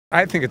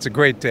I think it's a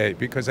great day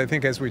because I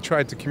think as we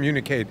tried to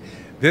communicate,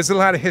 there's a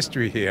lot of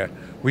history here.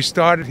 We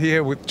started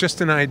here with just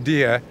an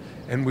idea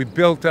and we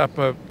built up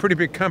a pretty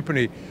big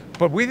company,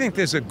 but we think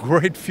there's a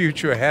great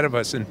future ahead of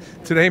us, and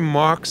today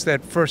marks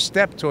that first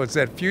step towards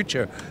that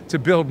future to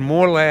build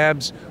more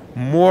labs,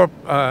 more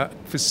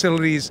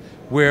facilities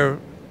where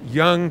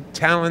young,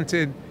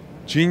 talented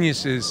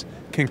geniuses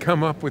can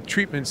come up with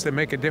treatments that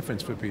make a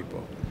difference for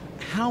people.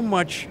 How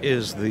much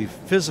is the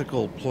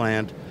physical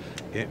plant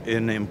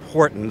in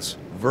importance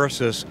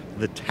versus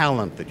the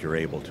talent that you're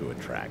able to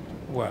attract?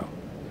 Well,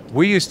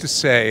 we used to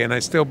say, and I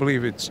still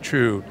believe it's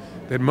true,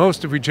 that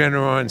most of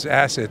Regeneron's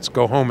assets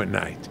go home at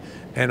night.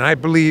 And I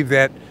believe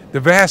that the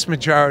vast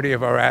majority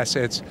of our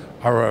assets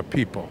are our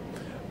people.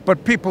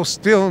 But people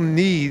still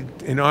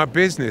need, in our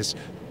business,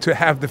 to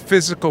have the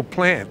physical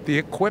plant, the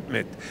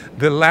equipment,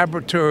 the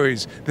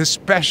laboratories, the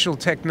special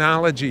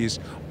technologies,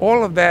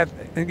 all of that,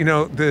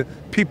 the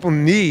people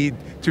need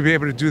to be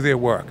able to do their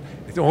work.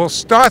 It all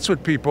starts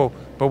with people,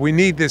 but we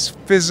need this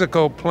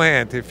physical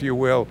plant, if you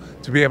will,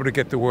 to be able to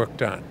get the work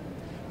done.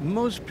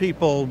 Most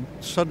people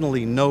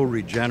suddenly know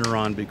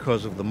Regeneron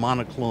because of the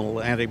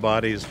monoclonal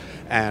antibodies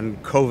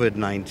and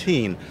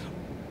COVID-19.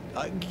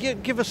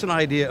 Give us an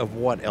idea of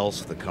what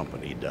else the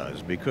company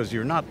does, because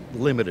you're not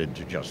limited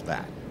to just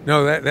that.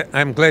 No,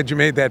 I'm glad you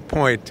made that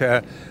point.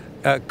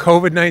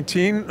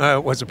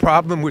 COVID-19 was a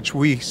problem which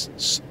we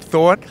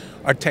thought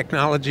our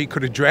technology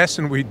could address,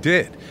 and we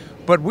did.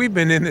 But we've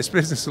been in this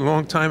business a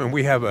long time, and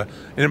we have an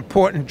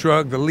important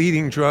drug, the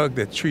leading drug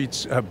that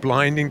treats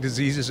blinding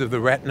diseases of the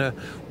retina.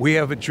 We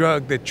have a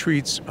drug that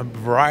treats a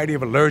variety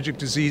of allergic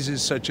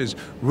diseases such as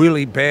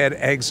really bad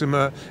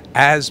eczema,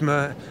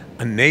 asthma,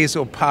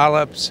 nasal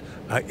polyps,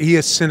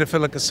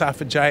 eosinophilic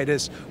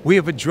esophagitis. We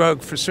have a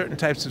drug for certain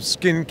types of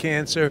skin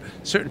cancer,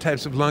 certain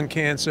types of lung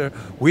cancer.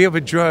 We have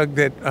a drug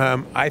that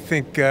I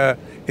think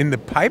in the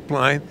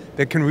pipeline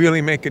that can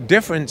really make a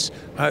difference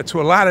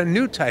to a lot of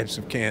new types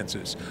of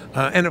cancers.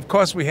 And of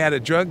course, we had a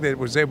drug that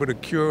was able to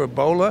cure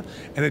Ebola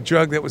and a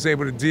drug that was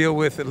able to deal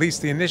with at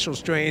least the initial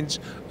strains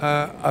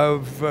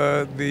of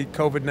the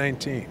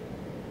COVID-19.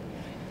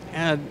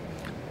 And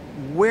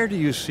where do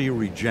you see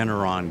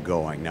Regeneron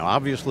going? Now,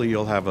 obviously,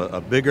 you'll have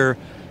a bigger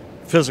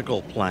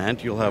physical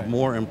plant, you'll have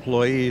more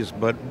employees,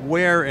 but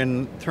where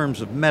in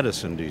terms of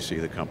medicine do you see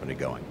the company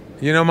going?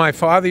 You know, my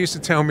father used to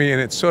tell me, and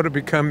it's sort of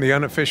become the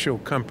unofficial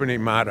company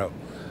motto,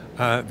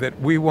 that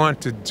we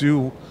want to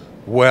do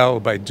well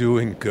by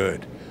doing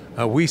good.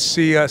 We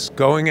see us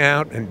going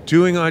out and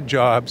doing our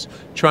jobs,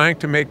 trying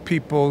to make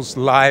people's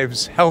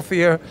lives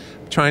healthier,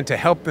 trying to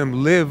help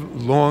them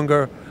live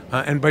longer,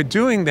 and by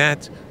doing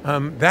that,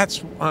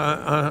 that's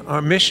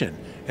our mission.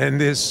 And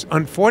there's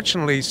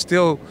unfortunately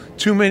still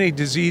too many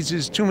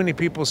diseases, too many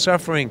people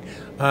suffering,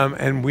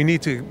 and we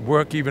need to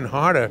work even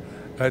harder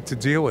to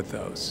deal with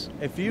those.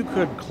 If you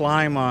could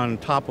climb on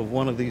top of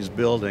one of these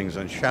buildings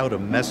and shout a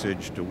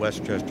message to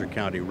Westchester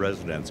County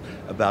residents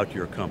about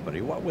your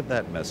company, what would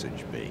that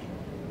message be?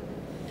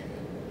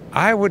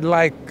 I would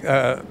like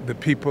the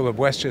people of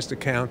Westchester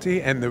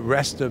County and the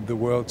rest of the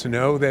world to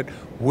know that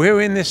we're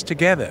in this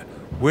together.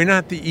 We're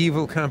not the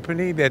evil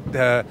company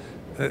that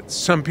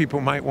some people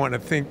might want to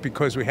think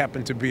because we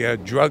happen to be a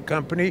drug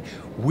company.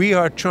 We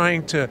are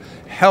trying to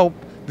help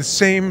the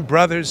same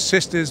brothers,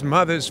 sisters,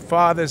 mothers,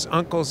 fathers,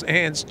 uncles,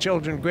 aunts,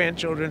 children,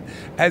 grandchildren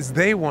as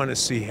they want to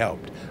see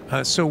helped.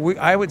 So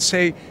I would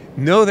say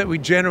know that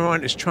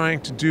Regeneron is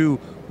trying to do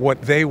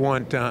what they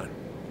want done.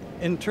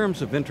 In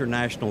terms of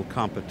international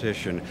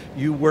competition,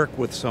 you work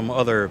with some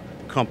other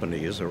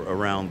companies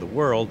around the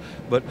world,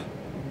 but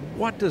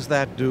what does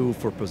that do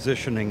for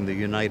positioning the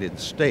United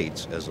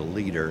States as a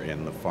leader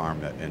in the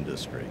pharma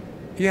industry?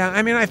 Yeah,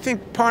 I mean, I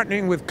think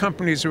partnering with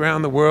companies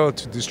around the world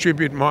to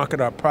distribute,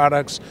 market our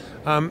products,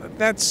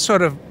 that's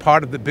sort of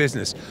part of the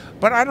business.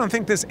 But I don't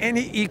think there's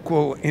any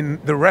equal in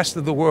the rest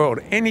of the world,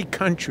 any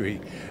country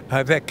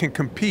that can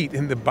compete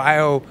in the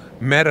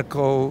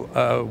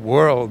biomedical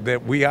world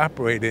that we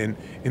operate in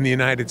the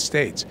United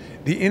States.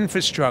 The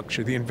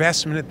infrastructure, the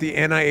investment at the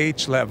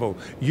NIH level,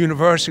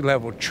 university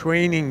level,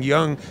 training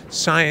young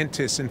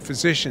scientists and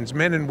physicians,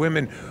 men and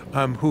women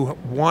who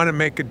want to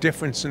make a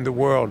difference in the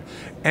world,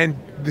 and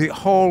the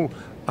whole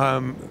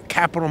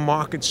capital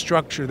market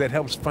structure that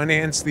helps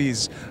finance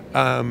these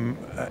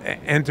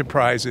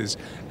enterprises,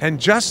 and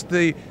just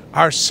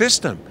our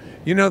system.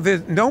 You know,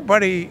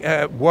 nobody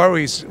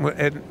worries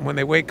when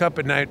they wake up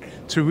at night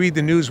to read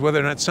the news whether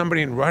or not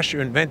somebody in Russia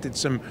invented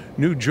some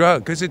new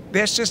drug, because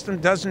their system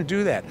doesn't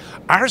do that.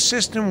 Our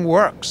system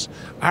works.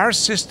 Our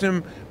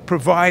system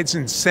provides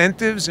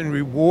incentives and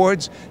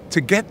rewards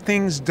to get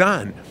things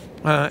done.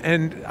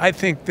 And I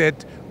think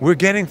that we're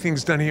getting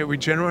things done here at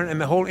Regeneron,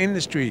 and the whole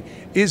industry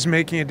is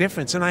making a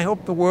difference. And I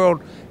hope the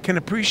world can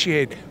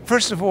appreciate,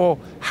 first of all,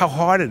 how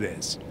hard it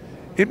is.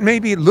 It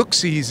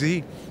looks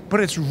easy, but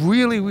it's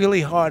really,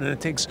 really hard, and it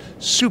takes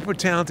super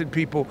talented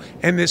people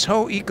and this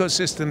whole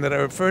ecosystem that I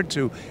referred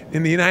to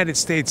in the United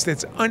States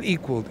that's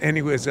unequaled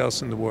anywhere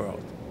else in the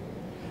world.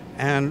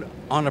 And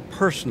on a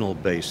personal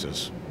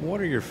basis,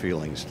 what are your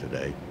feelings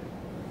today?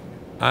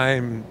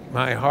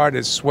 my heart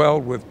is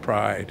swelled with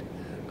pride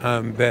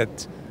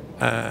that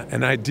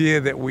an idea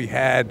that we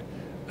had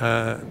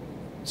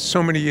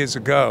so many years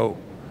ago,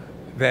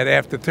 that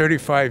after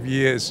 35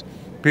 years,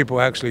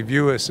 people actually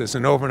view us as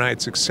an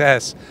overnight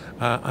success.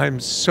 I'm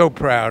so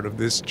proud of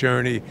this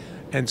journey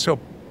and so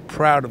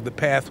proud of the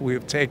path we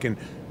have taken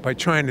by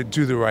trying to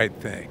do the right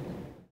thing.